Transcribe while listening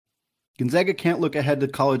Gonzaga can't look ahead to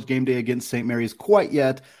college game day against St. Mary's quite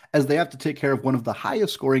yet, as they have to take care of one of the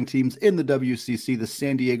highest scoring teams in the WCC, the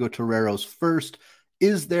San Diego Toreros, first.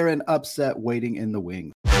 Is there an upset waiting in the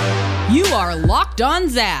wings? You are Locked On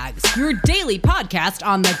Zags, your daily podcast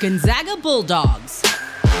on the Gonzaga Bulldogs.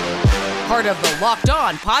 Part of the Locked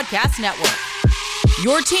On Podcast Network.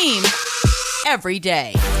 Your team every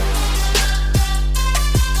day.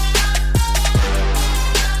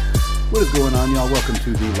 What is going on, y'all? Welcome to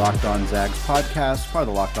the Locked On Zags podcast, part of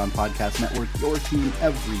the Locked On Podcast Network, your team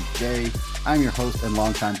every day. I'm your host and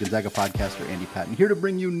longtime Gonzaga podcaster, Andy Patton, here to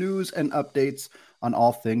bring you news and updates on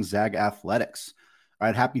all things Zag athletics. All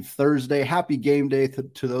right, happy Thursday, happy game day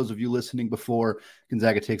to those of you listening before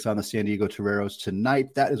Gonzaga takes on the San Diego Toreros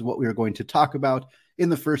tonight. That is what we are going to talk about. In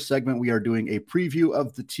the first segment, we are doing a preview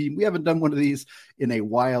of the team. We haven't done one of these in a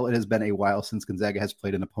while. It has been a while since Gonzaga has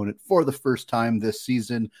played an opponent for the first time this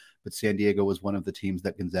season, but San Diego was one of the teams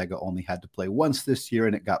that Gonzaga only had to play once this year,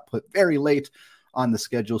 and it got put very late on the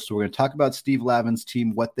schedule. So we're going to talk about Steve Lavin's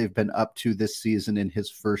team, what they've been up to this season in his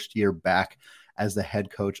first year back as the head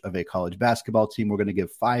coach of a college basketball team. We're going to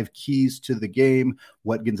give 5 keys to the game,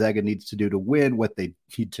 what Gonzaga needs to do to win, what they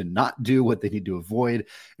need to not do, what they need to avoid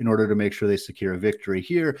in order to make sure they secure a victory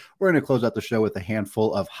here. We're going to close out the show with a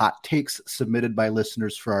handful of hot takes submitted by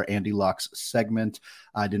listeners for our Andy Locks segment.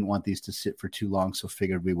 I didn't want these to sit for too long, so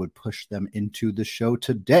figured we would push them into the show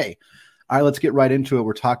today. All right, let's get right into it.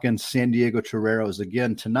 We're talking San Diego Toreros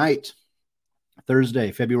again tonight,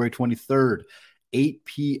 Thursday, February 23rd. 8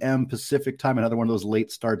 p.m. Pacific time, another one of those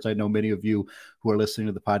late starts. I know many of you who are listening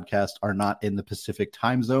to the podcast are not in the Pacific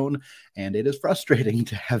time zone, and it is frustrating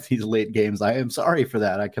to have these late games. I am sorry for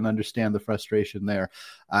that. I can understand the frustration there.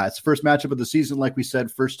 It's the first matchup of the season, like we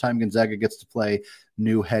said, first time Gonzaga gets to play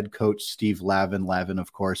new head coach Steve Lavin. Lavin,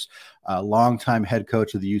 of course, longtime head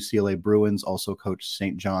coach of the UCLA Bruins, also coached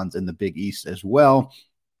St. John's in the Big East as well.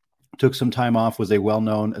 Took some time off, was a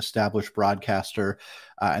well-known established broadcaster,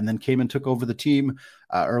 and then came and took over the team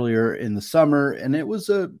earlier in the summer. And it was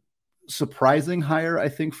a surprising hire, I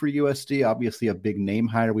think, for USD. Obviously a big name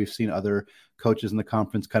hire. We've seen other coaches in the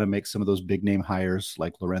conference kind of make some of those big name hires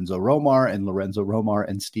like Lorenzo Romar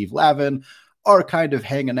and Steve Lavin are kind of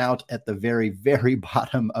hanging out at the very, very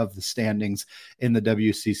bottom of the standings in the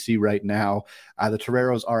WCC right now. The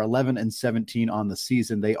Toreros are 11-17 on the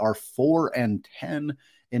season. They are 4-10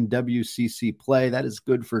 in WCC play. That is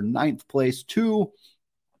good for 9th place. 2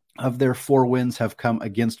 of their 4 wins have come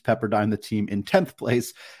against Pepperdine, the team in 10th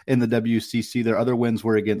place in the WCC. Their other wins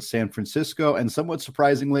were against San Francisco, and somewhat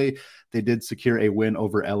surprisingly, they did secure a win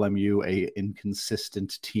over LMU, a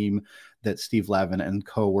inconsistent team that Steve Lavin and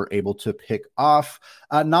co were able to pick off.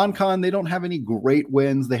 Non-con, they don't have any great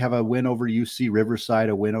wins. They have a win over UC Riverside,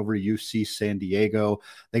 a win over UC San Diego.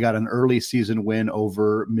 They got an early season win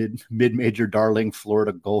over mid-major darling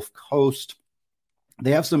Florida Gulf Coast.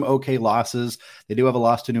 They have some okay losses. They do have a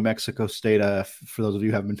loss to New Mexico State. For those of you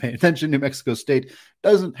who haven't been paying attention, New Mexico State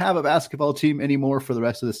doesn't have a basketball team anymore for the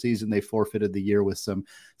rest of the season. They forfeited the year with some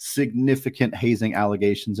significant hazing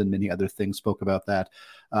allegations and many other things. Spoke about that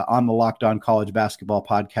on the Locked On College Basketball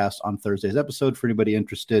podcast on Thursday's episode for anybody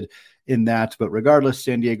interested in that. But regardless,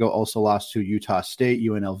 San Diego also lost to Utah State,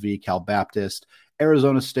 UNLV, Cal Baptist,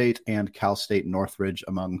 Arizona State, and Cal State Northridge,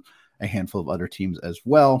 among a handful of other teams as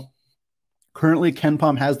well. Currently,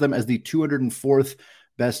 KenPom has them as the 204th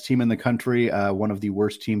best team in the country, one of the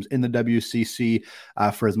worst teams in the WCC,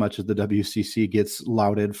 for as much as the WCC gets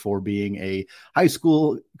lauded for being a high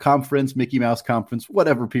school conference, Mickey Mouse conference,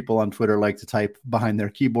 whatever people on Twitter like to type behind their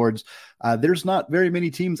keyboards. There's not very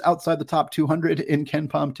many teams outside the top 200 in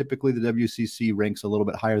KenPom. Typically, the WCC ranks a little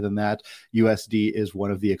bit higher than that. USD is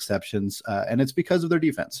one of the exceptions, and it's because of their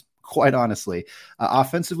defense, quite honestly.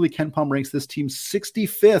 Offensively, KenPom ranks this team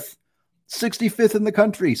 65th in the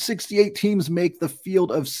country. 68 teams make the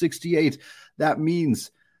field of 68. That means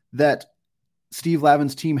that Steve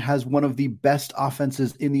Lavin's team has one of the best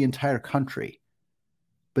offenses in the entire country.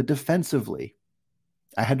 But defensively,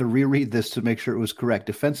 I had to reread this to make sure it was correct.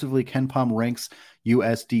 Defensively, KenPom ranks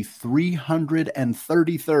USD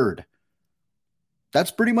 333rd.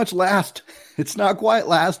 That's pretty much last. It's not quite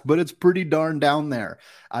last, but it's pretty darn down there.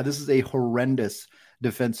 This is a horrendous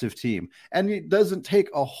defensive team. And it doesn't take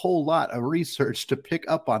a whole lot of research to pick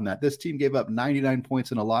up on that. This team gave up 99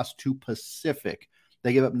 points in a loss to Pacific.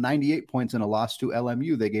 They gave up 98 points in a loss to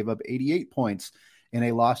LMU. They gave up 88 points in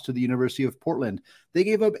a loss to the University of Portland. They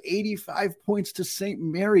gave up 85 points to St.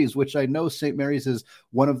 Mary's, which I know St. Mary's is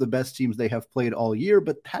one of the best teams they have played all year,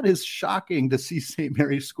 but that is shocking to see St.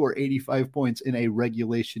 Mary's score 85 points in a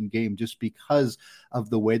regulation game just because of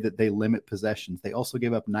the way that they limit possessions. They also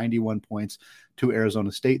gave up 91 points to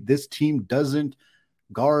Arizona State. This team doesn't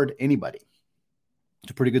guard anybody. It's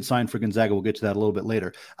a pretty good sign for Gonzaga. We'll get to that a little bit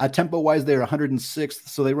later. Tempo-wise, they're 106th,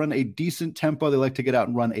 so they run a decent tempo. They like to get out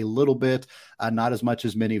and run a little bit, not as much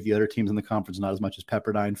as many of the other teams in the conference, not as much as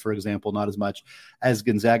Pepperdine, for example, not as much as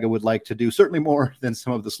Gonzaga would like to do, certainly more than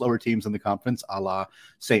some of the slower teams in the conference, a la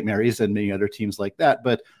St. Mary's and many other teams like that,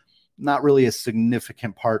 but not really a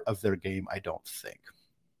significant part of their game, I don't think.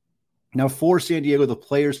 Now, for San Diego, the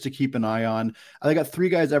players to keep an eye on, they got 3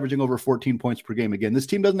 guys averaging over 14 points per game. Again, this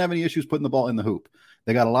team doesn't have any issues putting the ball in the hoop.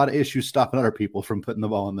 They got a lot of issues stopping other people from putting the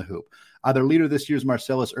ball in the hoop. Their leader this year is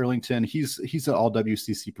Marcellus Earlington. He's an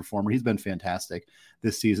all-WCC performer. He's been fantastic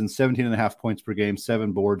this season. 17.5 points per game,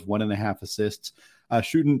 7 boards, 1.5 assists,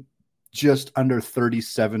 shooting just under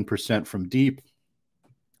 37% from deep.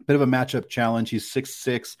 Bit of a matchup challenge. He's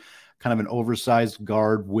 6'6", kind of an oversized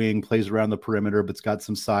guard wing, plays around the perimeter, but's got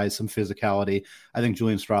some size, some physicality. I think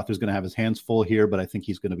Julian Strother is going to have his hands full here, but I think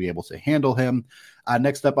he's going to be able to handle him.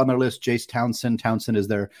 Next up on their list, Jace Townsend. Townsend is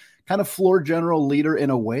their kind of floor general leader in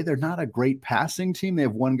a way. They're not a great passing team. They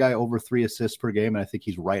have 1 guy over 3 assists per game, and I think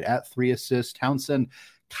he's right at 3 assists. Townsend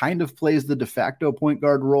kind of plays the de facto point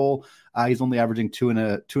guard role. He's only averaging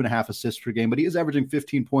 2.5 assists per game, but he is averaging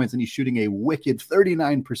 15 points, and he's shooting a wicked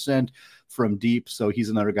 39% from deep. So he's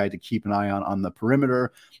another guy to keep an eye on the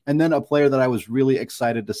perimeter. And then a player that I was really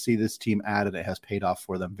excited to see this team add, and it has paid off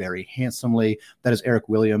for them very handsomely. That is Eric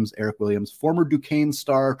Williams. Eric Williams, former Duquesne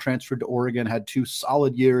star, transferred to Oregon, had 2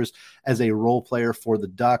 solid years as a role player for the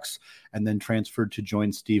Ducks, and then transferred to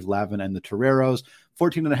join Steve Lavin and the Toreros.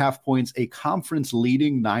 14.5 points, a conference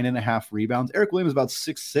leading 9.5 rebounds. Eric Williams is about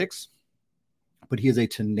 6'6", but he is a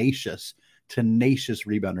tenacious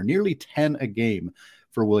rebounder, nearly 10 a game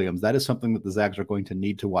for Williams. That is something that the Zags are going to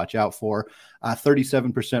need to watch out for.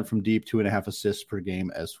 37% from deep, 2.5 assists per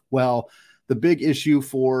game as well. The big issue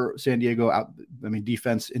for San Diego,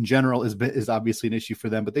 defense in general is obviously an issue for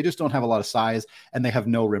them, but they just don't have a lot of size, and they have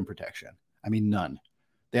no rim protection. None.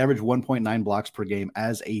 They average 1.9 blocks per game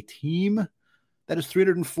as a team. That is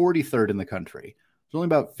 343rd in the country. There's only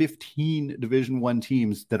about 15 Division I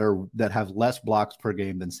teams that have less blocks per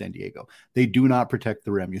game than San Diego. They do not protect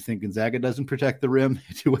the rim. You think Gonzaga doesn't protect the rim?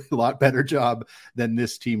 They do a lot better job than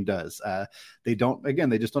this team does. They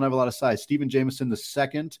just don't have a lot of size. Stephen Jameson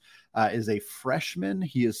II is a freshman.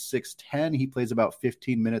 He is 6'10". He plays about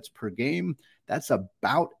 15 minutes per game. That's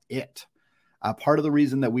about it. Part of the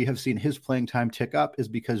reason that we have seen his playing time tick up is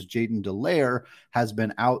because Jaden Dallaire has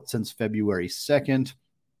been out since February 2nd.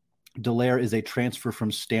 Dallaire is a transfer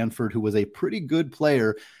from Stanford who was a pretty good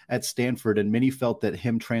player at Stanford, and many felt that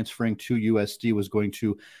him transferring to USD was going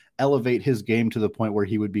to elevate his game to the point where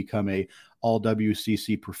he would become a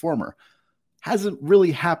all-WCC performer. Hasn't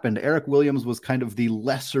really happened. Eric Williams was kind of the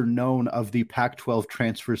lesser known of the Pac-12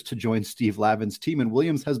 transfers to join Steve Lavin's team, and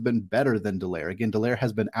Williams has been better than Dallaire. Again, Dallaire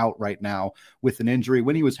has been out right now with an injury.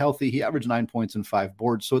 When he was healthy, he averaged 9 points and 5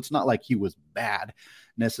 boards, so it's not like he was bad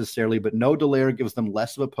necessarily, but no Dallaire gives them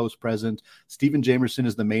less of a post present. Stephen Jamerson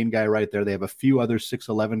is the main guy right there. They have a few other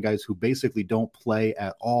 6'11" guys who basically don't play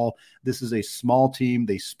at all. This is a small team.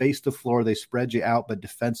 They space the floor. They spread you out, but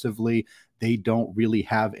defensively, they don't really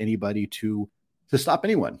have anybody to stop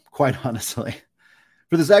anyone, quite honestly.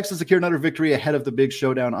 For the Zags to secure another victory ahead of the big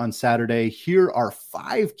showdown on Saturday, here are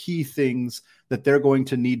 5 key things that they're going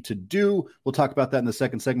to need to do. We'll talk about that in the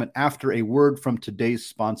second segment after a word from today's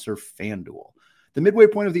sponsor, FanDuel. The midway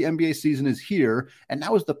point of the NBA season is here, and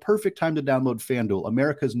now is the perfect time to download FanDuel,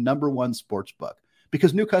 America's #1 sports book,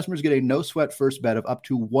 because new customers get a no-sweat first bet of up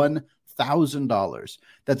to $1,000.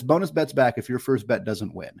 That's bonus bets back if your first bet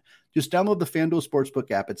doesn't win. Just download the FanDuel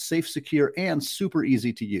Sportsbook app. It's safe, secure, and super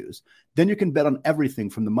easy to use. Then you can bet on everything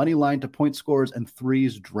from the money line to point scores and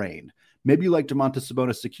threes drained. Maybe you like Domantas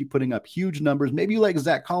Sabonis to keep putting up huge numbers. Maybe you like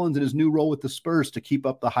Zach Collins in his new role with the Spurs to keep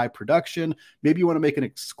up the high production. Maybe you want to make an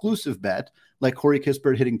exclusive bet like Corey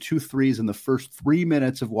Kispert hitting 2 threes in the first 3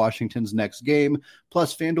 minutes of Washington's next game.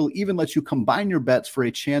 Plus, FanDuel even lets you combine your bets for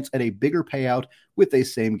a chance at a bigger payout with a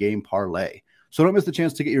same-game parlay. So don't miss the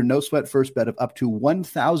chance to get your no-sweat first bet of up to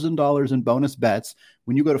 $1,000 in bonus bets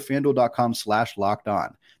when you go to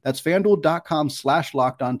FanDuel.com/lockedon. That's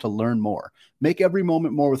FanDuel.com/lockedon to learn more. Make every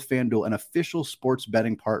moment more with FanDuel, an official sports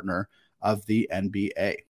betting partner of the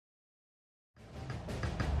NBA.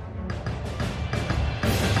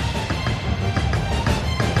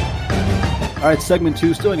 All right, segment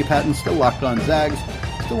 2, still Andy Patton, still Locked On Zags.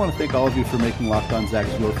 Still want to thank all of you for making Locked On Zags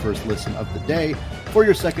your first listen of the day. For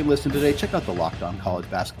your second listen today, check out the Locked On College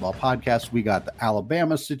Basketball Podcast. We got the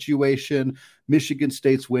Alabama situation, Michigan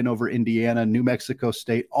State's win over Indiana, New Mexico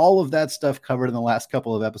State, all of that stuff covered in the last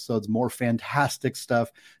couple of episodes. More fantastic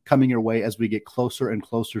stuff coming your way as we get closer and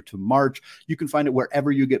closer to March. You can find it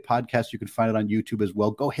wherever you get podcasts. You can find it on YouTube as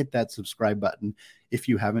well. Go hit that subscribe button if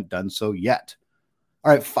you haven't done so yet.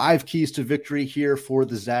 All right, 5 keys to victory here for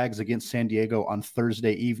the Zags against San Diego on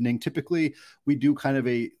Thursday evening. Typically, we do kind of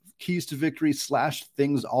a keys to victory /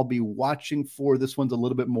 things I'll be watching for. This one's a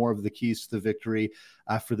little bit more of the keys to the victory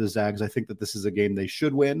for the Zags. I think that this is a game they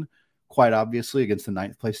should win, quite obviously, against the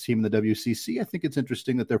 9th place team in the WCC. I think it's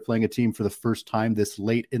interesting that they're playing a team for the first time this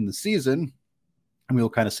late in the season, and we'll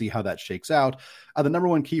kind of see how that shakes out. The number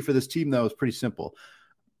one key for this team, though, is pretty simple.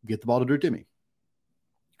 Get the ball to Drew Timme.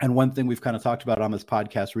 And one thing we've kind of talked about on this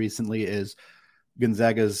podcast recently is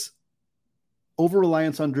Gonzaga's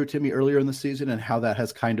over-reliance on Drew Timme earlier in the season and how that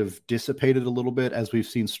has kind of dissipated a little bit as we've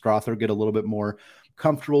seen Strother get a little bit more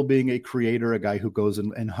comfortable being a creator, a guy who goes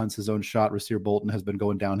and hunts his own shot. Rasir Bolton has been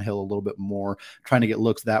going downhill a little bit more, trying to get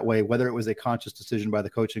looks that way, whether it was a conscious decision by the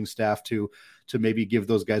coaching staff to maybe give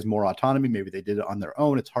those guys more autonomy. Maybe they did it on their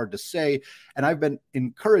own. It's hard to say. And I've been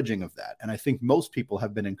encouraging of that. And I think most people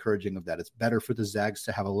have been encouraging of that. It's better for the Zags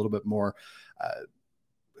to have a little bit more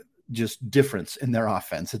just difference in their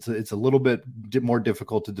offense. It's a little bit more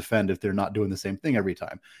difficult to defend if they're not doing the same thing every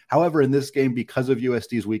time. However, in this game, because of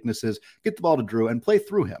USD's weaknesses, get the ball to Drew and play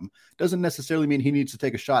through him. Doesn't necessarily mean he needs to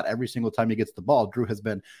take a shot every single time he gets the ball. Drew has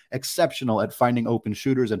been exceptional at finding open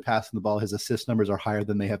shooters and passing the ball. His assist numbers are higher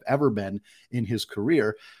than they have ever been in his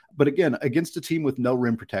career. But again, against a team with no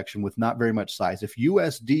rim protection, with not very much size, if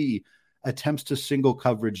USD attempts to single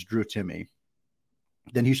coverage Drew Timme,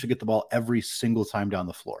 then he should get the ball every single time down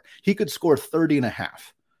the floor. He could score 30 and a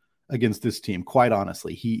half against this team. Quite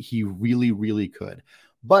honestly, he really, really could.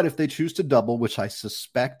 But if they choose to double, which I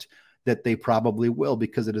suspect that they probably will,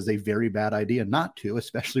 because it is a very bad idea not to,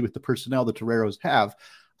 especially with the personnel the Toreros have,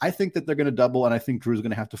 I think that they're going to double, and I think Drew's going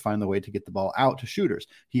to have to find the way to get the ball out to shooters.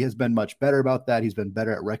 He has been much better about that. He's been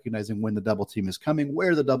better at recognizing when the double team is coming,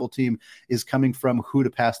 where the double team is coming from, who to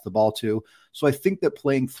pass the ball to. So I think that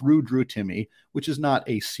playing through Drew Timme, which is not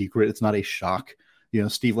a secret, it's not a shock. You know,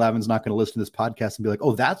 Steve Lavin's not going to listen to this podcast and be like,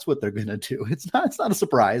 oh, that's what they're going to do. It's not a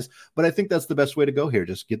surprise, but I think that's the best way to go here.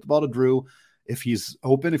 Just get the ball to Drew. If he's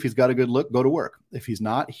open, if he's got a good look, go to work. If he's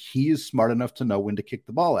not, he is smart enough to know when to kick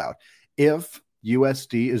the ball out. If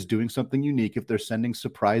USD is doing something unique, if they're sending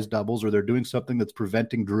surprise doubles or they're doing something that's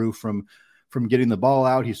preventing Drew from getting the ball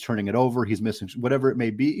out, he's turning it over, he's missing, whatever it may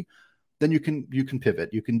be, then you can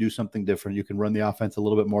pivot. You can do something different. You can run the offense a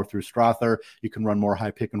little bit more through Strother. You can run more high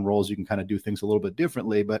pick and rolls. You can kind of do things a little bit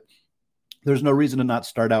differently, but there's no reason to not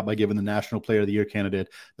start out by giving the National Player of the Year candidate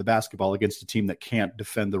the basketball against a team that can't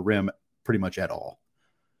defend the rim pretty much at all.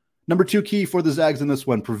 Number 2 key for the Zags in this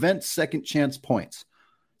one, prevent second chance points.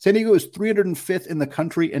 San Diego is 305th in the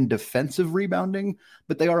country in defensive rebounding,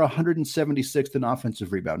 but they are 176th in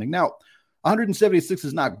offensive rebounding. Now, 176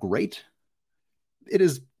 is not great. It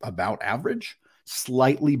is about average,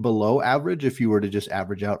 slightly below average if you were to just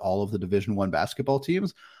average out all of the Division I basketball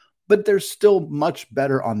teams, but they're still much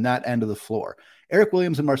better on that end of the floor. Eric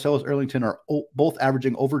Williams and Marcellus Earlington are both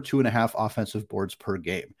averaging over 2.5 offensive boards per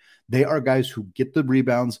game. They are guys who get the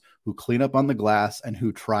rebounds, who clean up on the glass, and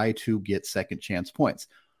who try to get second chance points.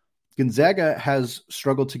 Gonzaga has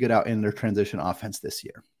struggled to get out in their transition offense this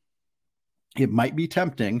year. It might be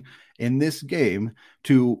tempting in this game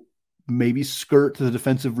to maybe skirt the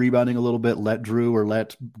defensive rebounding a little bit, let Drew or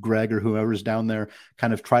let Greg or whoever's down there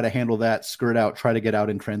kind of try to handle that, skirt out, try to get out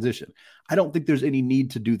in transition. I don't think there's any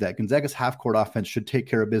need to do that. Gonzaga's half-court offense should take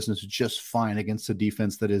care of business just fine against a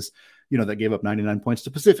defense that is, that gave up 99 points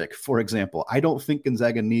to Pacific, for example. I don't think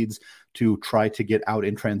Gonzaga needs to try to get out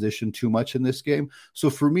in transition too much in this game. So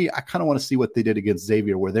for me, I kind of want to see what they did against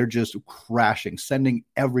Xavier, where they're just crashing, sending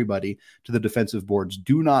everybody to the defensive boards.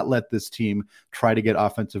 Do not let this team try to get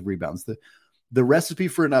offensive rebounds. The recipe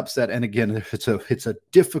for an upset, and again, it's a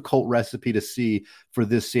difficult recipe to see for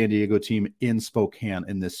this San Diego team in Spokane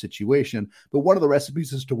in this situation, but one of the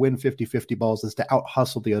recipes is to win 50-50 balls, is to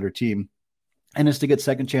out-hustle the other team, and is to get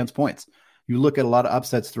second chance points. You look at a lot of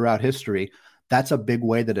upsets throughout history, that's a big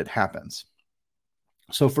way that it happens.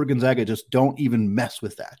 So for Gonzaga, just don't even mess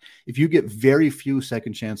with that. If you get very few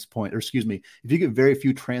second chance points, if you get very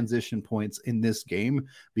few transition points in this game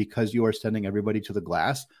because you are sending everybody to the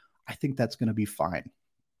glass, I think that's going to be fine,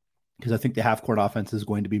 because I think the half-court offense is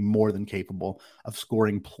going to be more than capable of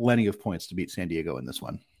scoring plenty of points to beat San Diego in this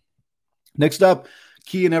one. Next up,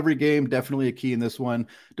 Key in every game, definitely a key in this one.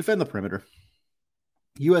 Defend the perimeter.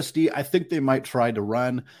 USD, I think they might try to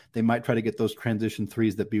run. They might try to get those transition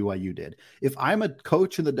threes that BYU did. If I'm a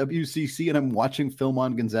coach in the WCC and I'm watching film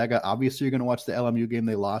on Gonzaga, obviously you're going to watch the LMU game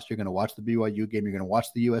they lost. You're going to watch the BYU game. You're going to watch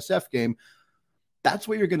the USF game. That's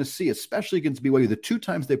what you're going to see, especially against BYU. The 2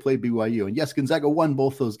 times they played BYU, and yes, Gonzaga won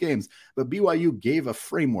both those games, but BYU gave a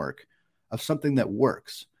framework of something that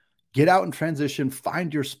works. Get out in transition,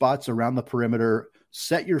 find your spots around the perimeter,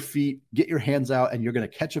 set your feet, get your hands out, and you're going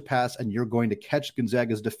to catch a pass, and you're going to catch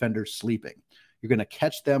Gonzaga's defenders sleeping. You're going to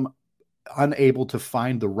catch them unable to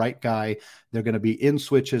find the right guy. They're going to be in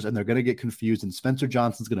switches, and they're going to get confused, and Spencer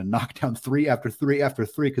Johnson's going to knock down 3 after 3 after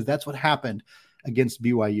 3 because that's what happened against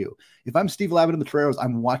BYU. If I'm Steve Lavin and the Toreros,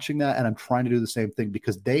 I'm watching that, and I'm trying to do the same thing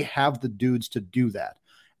because they have the dudes to do that.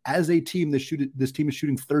 As a team, this team is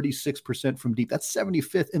shooting 36% from deep. That's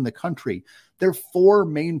 75th in the country. They're 4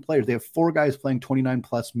 main players. They have 4 guys playing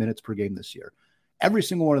 29-plus minutes per game this year. Every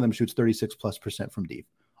single one of them shoots 36+% from deep.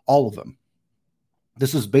 All of them.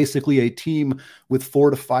 This is basically a team with 4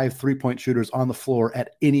 to 5 3-point shooters on the floor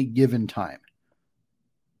at any given time.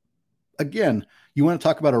 Again, you want to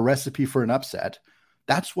talk about a recipe for an upset.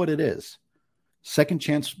 That's what it is. Second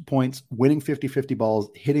chance points, winning 50-50 balls,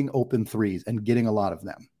 hitting open threes, and getting a lot of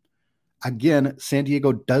them. Again, San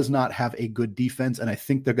Diego does not have a good defense, and I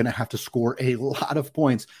think they're going to have to score a lot of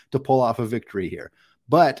points to pull off a victory here.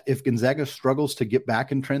 But if Gonzaga struggles to get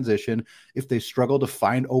back in transition, if they struggle to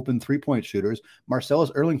find open 3-point shooters,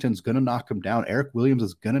 Marcellus Earlington's going to knock them down. Eric Williams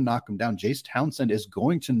is going to knock them down. Jace Townsend is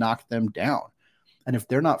going to knock them down. And if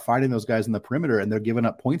they're not finding those guys in the perimeter and they're giving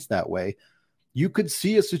up points that way, you could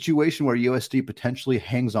see a situation where USD potentially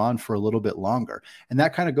hangs on for a little bit longer. And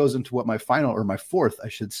that kind of goes into what my fourth, I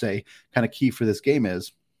should say, kind of key for this game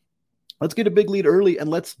is. Let's get a big lead early and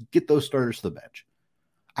let's get those starters to the bench.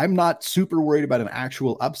 I'm not super worried about an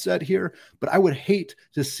actual upset here, but I would hate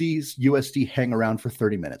to see USD hang around for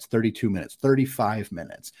 30 minutes, 32 minutes, 35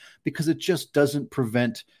 minutes, because it just doesn't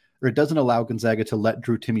allow Gonzaga to let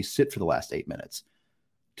Drew Timme sit for the last 8 minutes.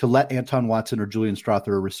 To let Anton Watson or Julian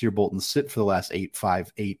Strother or Rasir Bolton sit for the last 8,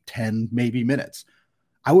 10, maybe minutes.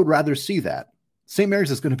 I would rather see that. St.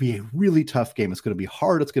 Mary's is going to be a really tough game. It's going to be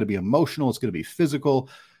hard. It's going to be emotional. It's going to be physical.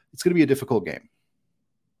 It's going to be a difficult game.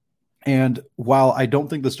 And while I don't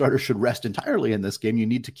think the starter should rest entirely in this game, you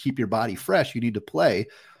need to keep your body fresh. You need to play.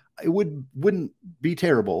 It wouldn't be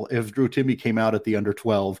terrible if Drew Timme came out at the under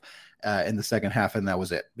 12 in the second half and that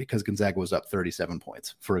was it because Gonzaga was up 37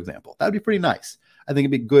 points, for example. That would be pretty nice. I think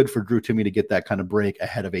it'd be good for Drew Timme to get that kind of break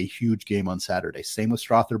ahead of a huge game on Saturday. Same with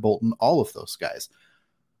Strother, Bolton, all of those guys.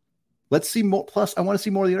 Let's see more. Plus, I want to see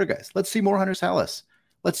more of the other guys. Let's see more Hunter Sallis.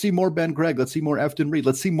 Let's see more Ben Gregg. Let's see more Efton Reed.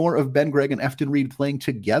 Let's see more of Ben Gregg and Efton Reed playing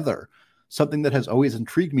together. Something that has always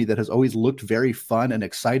intrigued me, that has always looked very fun and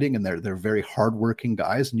exciting, and they're very hardworking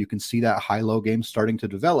guys, and you can see that high-low game starting to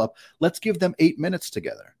develop. Let's give them 8 minutes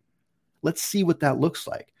together. Let's see what that looks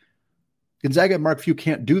like. Gonzaga and Mark Few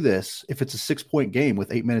can't do this if it's a 6-point game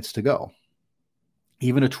with 8 minutes to go.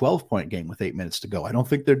 Even a 12-point game with 8 minutes to go. I don't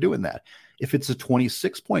think they're doing that. If it's a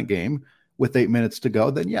 26-point game with 8 minutes to go,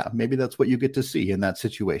 then yeah, maybe that's what you get to see in that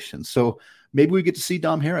situation. So maybe we get to see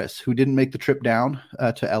Dom Harris, who didn't make the trip down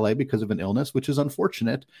to LA because of an illness, which is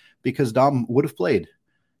unfortunate because Dom would have played.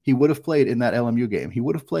 He would have played in that LMU game. He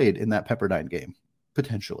would have played in that Pepperdine game,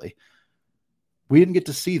 potentially. We didn't get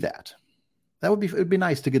to see that. It'd be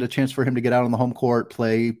nice to get a chance for him to get out on the home court,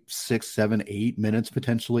 play 6, 7, 8 minutes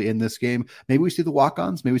potentially in this game. Maybe we see the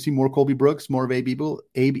walk-ons. Maybe we see more Colby Brooks, more of Abe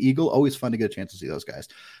Eagle. Always fun to get a chance to see those guys.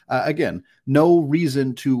 Again, no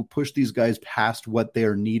reason to push these guys past what they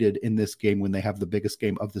are needed in this game when they have the biggest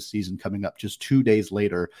game of the season coming up just 2 days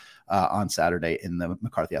later on Saturday in the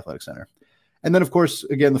McCarthy Athletic Center. And then, of course,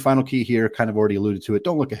 again, the final key here, kind of already alluded to it.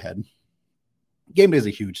 Don't look ahead. Game day is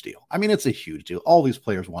a huge deal. I mean, it's a huge deal. All these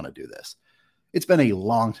players want to do this. It's been a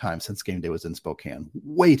long time since game day was in Spokane,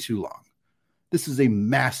 way too long. This is a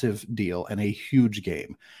massive deal and a huge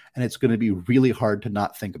game, and it's going to be really hard to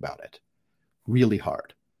not think about it. Really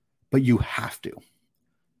hard. But you have to.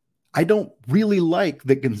 I don't really like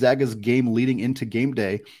that Gonzaga's game leading into game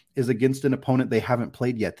day is against an opponent they haven't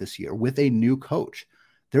played yet this year with a new coach.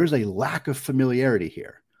 There's a lack of familiarity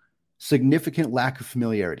here. Significant lack of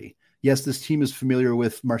familiarity. Yes, this team is familiar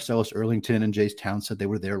with Marcellus Earlington and Jace Townsend. They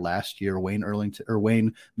were there last year. Wayne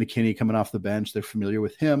McKinney coming off the bench. They're familiar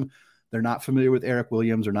with him. They're not familiar with Eric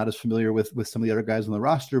Williams or not as familiar with some of the other guys on the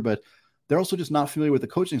roster, but they're also just not familiar with the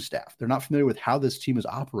coaching staff. They're not familiar with how this team is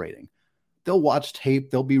operating. They'll watch tape.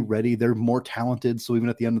 They'll be ready. They're more talented. So even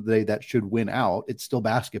at the end of the day, that should win out. It's still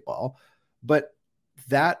basketball, but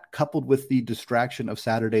that, coupled with the distraction of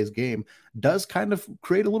Saturday's game, does kind of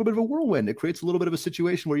create a little bit of a whirlwind. It creates a little bit of a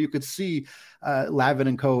situation where you could see Lavin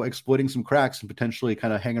and co exploiting some cracks and potentially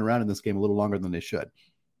kind of hanging around in this game a little longer than they should.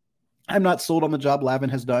 I'm not sold on the job Lavin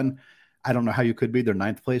has done. I don't know how you could be. They're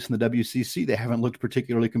 9th place in the WCC. They haven't looked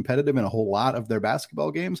particularly competitive in a whole lot of their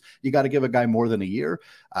basketball games. You got to give a guy more than a year.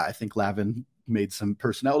 I think Lavin made some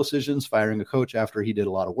personnel decisions. Firing a coach after he did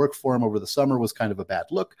a lot of work for him over the summer was kind of a bad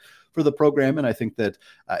look for the program. And I think that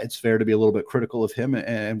it's fair to be a little bit critical of him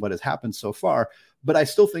and what has happened so far. But I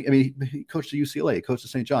still think, he coached at UCLA, he coached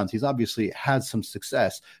at St. John's. He's obviously had some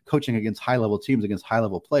success coaching against high-level teams, against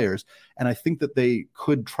high-level players. And I think that they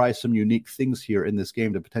could try some unique things here in this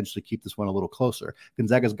game to potentially keep this one a little closer.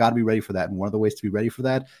 Gonzaga's got to be ready for that. And one of the ways to be ready for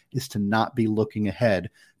that is to not be looking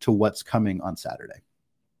ahead to what's coming on Saturday.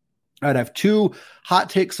 All right, I have 2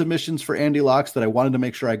 hot take submissions for Andy Locks that I wanted to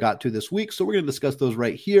make sure I got to this week. So we're going to discuss those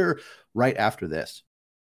right here, right after this.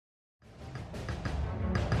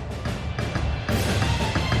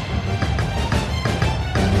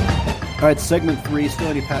 All right, segment 3, still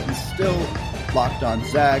Andy Patton, still Locked On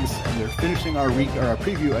Zags, and we're finishing our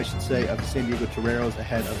preview, I should say, of San Diego Toreros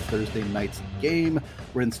ahead of Thursday night's game.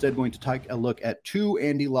 We're instead going to take a look at 2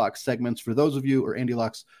 Andy Locks segments for those of you, or Andy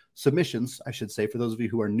Locks submissions, I should say, for those of you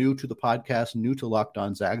who are new to the podcast, new to Locked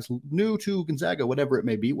On Zags, new to Gonzaga, whatever it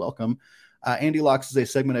may be, welcome. Andy Locks is a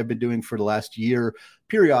segment I've been doing for the last year,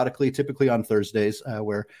 periodically, typically on Thursdays,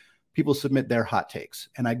 where people submit their hot takes,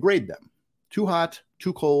 and I grade them. Too hot,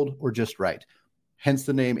 too cold, or just right. Hence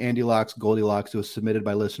the name Andy Locks, Goldilocks. It was submitted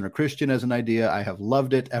by listener Christian as an idea. I have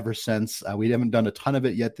loved it ever since. We haven't done a ton of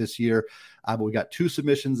it yet this year, but we got 2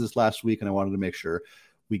 submissions this last week, and I wanted to make sure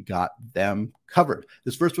we got them covered.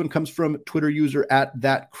 This first one comes from Twitter user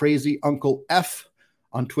 @ThatCrazyUncleF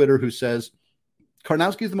on Twitter, who says,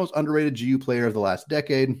 Karnowski is the most underrated GU player of the last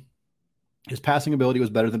decade. His passing ability was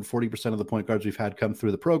better than 40% of the point guards we've had come through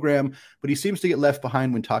the program, but he seems to get left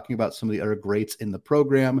behind when talking about some of the other greats in the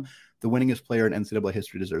program. The winningest player in NCAA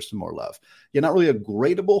history deserves some more love. Yeah, not really a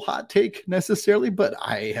gradable hot take necessarily, but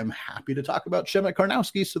I am happy to talk about Przemek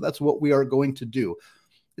Karnowski, so that's what we are going to do.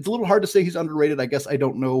 It's a little hard to say he's underrated. I guess I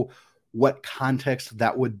don't know what context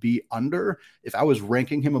that would be under. If I was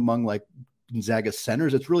ranking him among like Gonzaga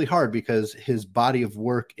centers, it's really hard because his body of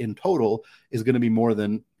work in total is going to be more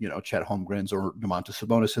than, Chet Holmgren's or Domantas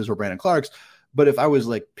Sabonis's or Brandon Clark's. But if I was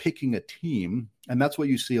like picking a team, and that's what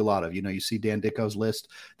you see a lot of, you see Dan Dicko's list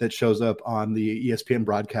that shows up on the ESPN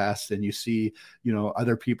broadcast, and you see,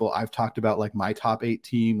 other people I've talked about, like my top 8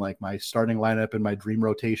 team, like my starting lineup and my dream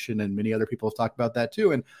rotation, and many other people have talked about that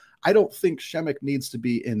too. And I don't think Przemek needs to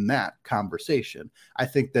be in that conversation. I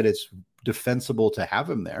think that it's defensible to have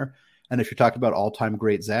him there. And if you're talking about all-time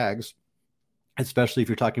great Zags, especially if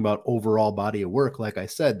you're talking about overall body of work, like I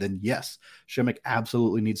said, then yes, Przemek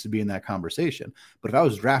absolutely needs to be in that conversation. But if I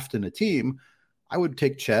was drafting a team, I would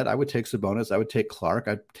take Chet, I would take Sabonis, I would take Clark,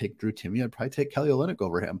 I'd take Drew Timme, I'd probably take Kelly Olynyk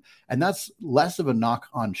over him. And that's less of a knock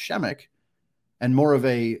on Przemek and more of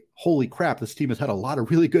a, holy crap, this team has had a lot of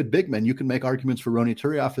really good big men. You can make arguments for Ronny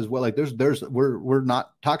Turiaf as well. Like we're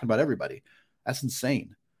not talking about everybody. That's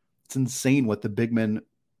insane. It's insane what the big men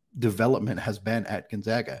development has been at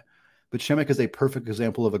Gonzaga. But Przemek is a perfect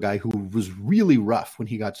example of a guy who was really rough when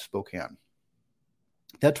he got to Spokane.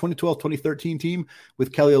 That 2012-2013 team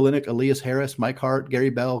with Kelly Olynyk, Elias Harris, Mike Hart, Gary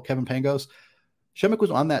Bell, Kevin Pangos, Przemek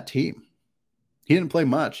was on that team. He didn't play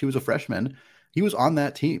much. He was a freshman. He was on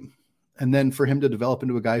that team. And then for him to develop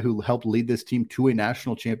into a guy who helped lead this team to a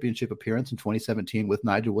national championship appearance in 2017 with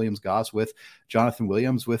Nigel Williams-Goss, with Jonathan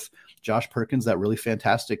Williams, with Josh Perkins, that really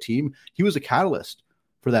fantastic team, he was a catalyst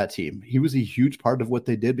for that team. He was a huge part of what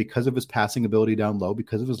they did because of his passing ability down low,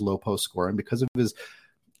 because of his low post scoring, because of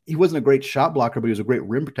he wasn't a great shot blocker, but he was a great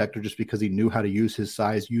rim protector just because he knew how to use his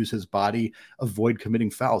size, use his body, avoid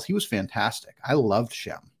committing fouls. He was fantastic. I loved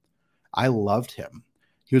Shem. I loved him.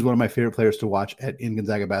 He was one of my favorite players to watch in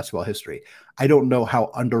Gonzaga basketball history. I don't know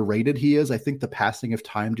how underrated he is. I think the passing of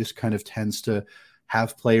time just kind of tends to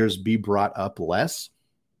have players be brought up less.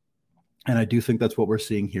 And I do think that's what we're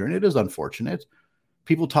seeing here. And it is unfortunate.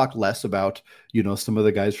 People talk less about, some of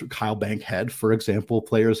the guys, Kyle Bankhead, for example,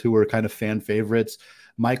 players who were kind of fan favorites.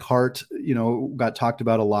 Mike Hart, got talked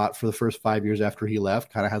about a lot for the first 5 years after he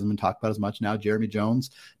left. Kind of hasn't been talked about as much now. Jeremy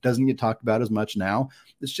Jones doesn't get talked about as much now.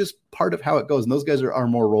 It's just part of how it goes. And those guys are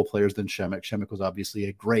more role players than Przemek. Przemek was obviously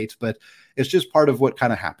a great, but it's just part of what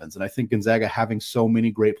kind of happens. And I think Gonzaga having so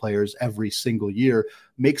many great players every single year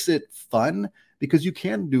makes it fun, because you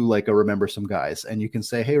can do like a remember some guys, and you can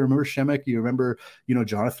say, hey, remember Shemek? You remember,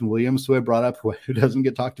 Jonathan Williams, who I brought up, who doesn't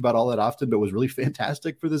get talked about all that often, but was really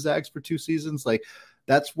fantastic for the Zags for 2 seasons. Like,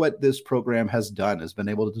 that's what this program has done, has been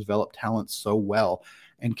able to develop talent so well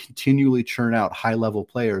and continually churn out high-level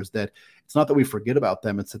players that it's not that we forget about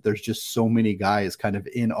them. It's that there's just so many guys kind of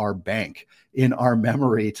in our bank, in our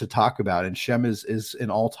memory to talk about. And Shem is an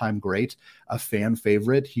all-time great, a fan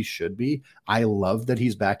favorite. He should be. I love that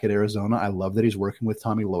he's back at Arizona. I love that he's working with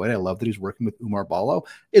Tommy Lloyd. I love that he's working with Umar Ballo.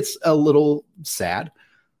 It's a little sad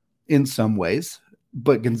in some ways,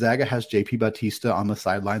 but Gonzaga has JP Batista on the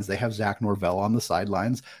sidelines. They have Zach Norvell on the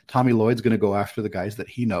sidelines. Tommy Lloyd's going to go after the guys that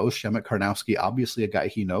he knows. Shemek Karnowski, obviously a guy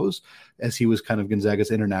he knows, as he was kind of Gonzaga's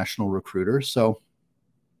international recruiter. So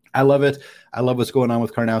I love it. I love what's going on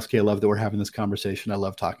with Karnowski. I love that we're having this conversation. I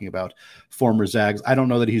love talking about former Zags. I don't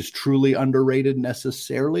know that he's truly underrated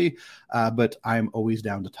necessarily, but I'm always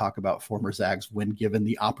down to talk about former Zags when given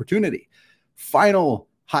the opportunity. Final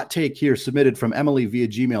hot take here submitted from Emily via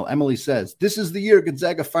Gmail. Emily says, this is the year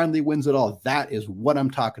Gonzaga finally wins it all. That is what I'm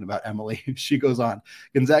talking about, Emily. She goes on,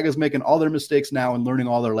 Gonzaga's making all their mistakes now and learning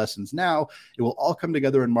all their lessons now. It will all come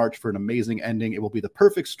together in March for an amazing ending. It will be the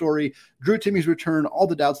perfect story. Drew Timmy's return, all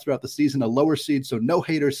the doubts throughout the season, a lower seed, so no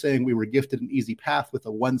haters saying we were gifted an easy path with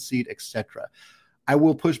a 1 seed, etc. I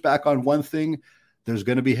will push back on one thing. There's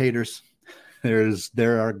going to be haters.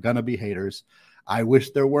 There are going to be haters. I wish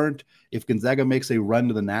there weren't. If Gonzaga makes a run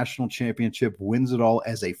to the national championship, wins it all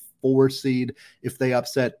as a 4 seed, if they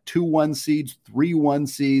upset 2 1 seeds, 3 1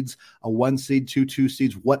 seeds, a 1 seed, 2 2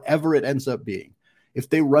 seeds, whatever it ends up being, if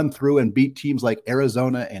they run through and beat teams like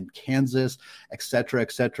Arizona and Kansas, et cetera,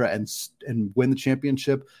 and win the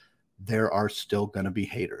championship, there are still going to be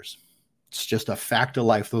haters. It's just a fact of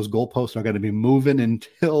life. Those goalposts are going to be moving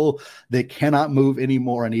until they cannot move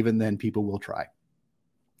anymore, and even then people will try.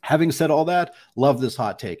 Having said all that, love this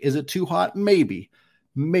hot take. Is it too hot? Maybe.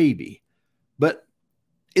 But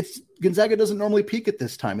Gonzaga doesn't normally peak at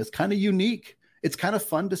this time. It's kind of unique. It's kind of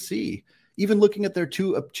fun to see. Even looking at their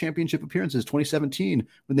 2 championship appearances, 2017,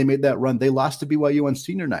 when they made that run, they lost to BYU on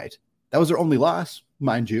senior night. That was their only loss,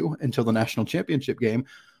 mind you, until the national championship game.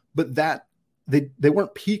 But that they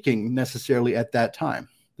weren't peaking necessarily at that time.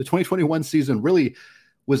 The 2021 season really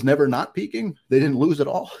was never not peaking. They didn't lose at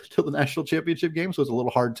all till the national championship game, so it's a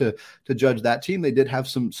little hard to judge that team. They did have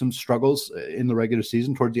some struggles in the regular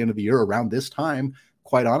season towards the end of the year. Around this time,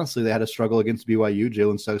 quite honestly, they had a struggle against BYU.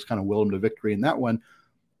 Jalen Suggs kind of willed them to victory in that one.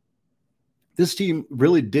 This team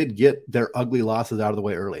really did get their ugly losses out of the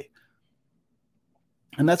way early.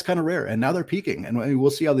 And that's kind of rare. And now they're peaking. And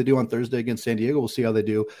we'll see how they do on Thursday against San Diego. We'll see how they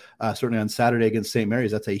do certainly on Saturday against St.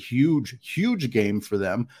 Mary's. That's a huge, huge game for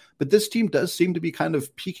them. But this team does seem to be kind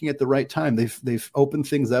of peaking at the right time. They've opened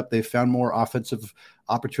things up. They've found more offensive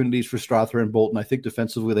opportunities for Strother and Bolton. I think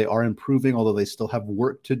defensively they are improving, although they still have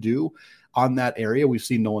work to do on that area. We've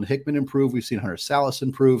seen Nolan Hickman improve. We've seen Hunter Salas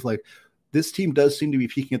improve. Like, this team does seem to be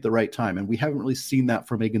peaking at the right time. And we haven't really seen that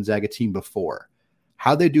from a Gonzaga team before.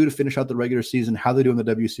 How they do to finish out the regular season, how they do in the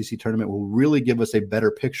WCC tournament will really give us a better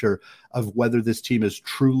picture of whether this team is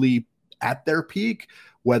truly at their peak,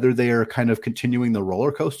 whether they are kind of continuing the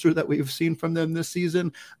roller coaster that we've seen from them this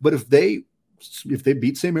season. But if they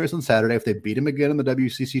beat St. Mary's on Saturday, if they beat them again in the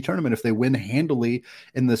WCC tournament, if they win handily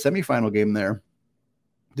in the semifinal game there,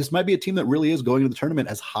 this might be a team that really is going to the tournament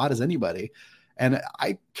as hot as anybody. And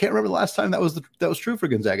I can't remember the last time that was true for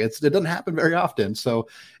Gonzaga. It doesn't happen very often. So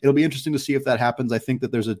it'll be interesting to see if that happens. I think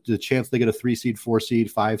that there's a chance they get a 3 seed, 4 seed,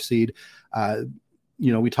 5 seed.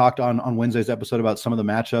 We talked on Wednesday's episode about some of the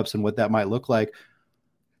matchups and what that might look like.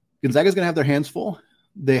 Gonzaga's going to have their hands full.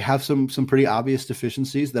 They have some pretty obvious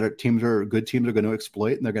deficiencies that good teams are going to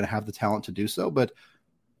exploit, and they're going to have the talent to do so. But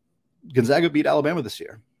Gonzaga beat Alabama this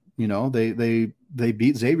year. They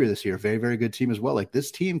beat Xavier this year. Very, very good team as well. Like,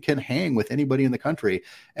 this team can hang with anybody in the country.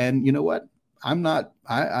 And you know what? I'm not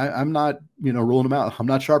ruling them out. I'm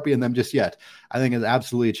not sharpieing them just yet. I think there's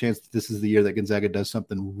absolutely a chance that this is the year that Gonzaga does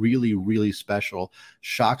something really, really special,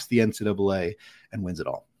 shocks the NCAA, and wins it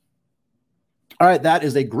all. All right, that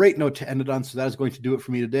is a great note to end it on. So that is going to do it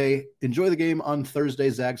for me today. Enjoy the game on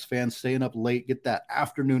Thursday, Zags fans. Staying up late, get that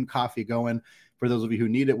afternoon coffee going. For those of you who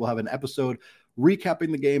need it, we'll have an episode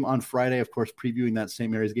recapping the game on Friday, of course, previewing that St.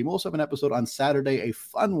 Mary's game. We'll also have an episode on Saturday, a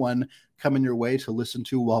fun one coming your way to listen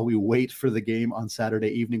to while we wait for the game on Saturday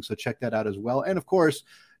evening. So check that out as well. And of course,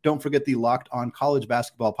 don't forget the Locked On College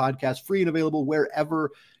Basketball podcast, free and available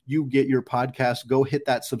wherever you get your podcasts. Go hit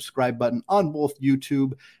that subscribe button on both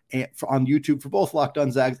YouTube and on YouTube for both Locked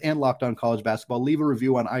On Zags and Locked On College Basketball. Leave a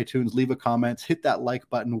review on iTunes, leave a comment, hit that like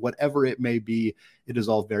button, whatever it may be. It is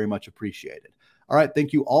all very much appreciated. All right.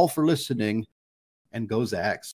 Thank you all for listening. and go Zags.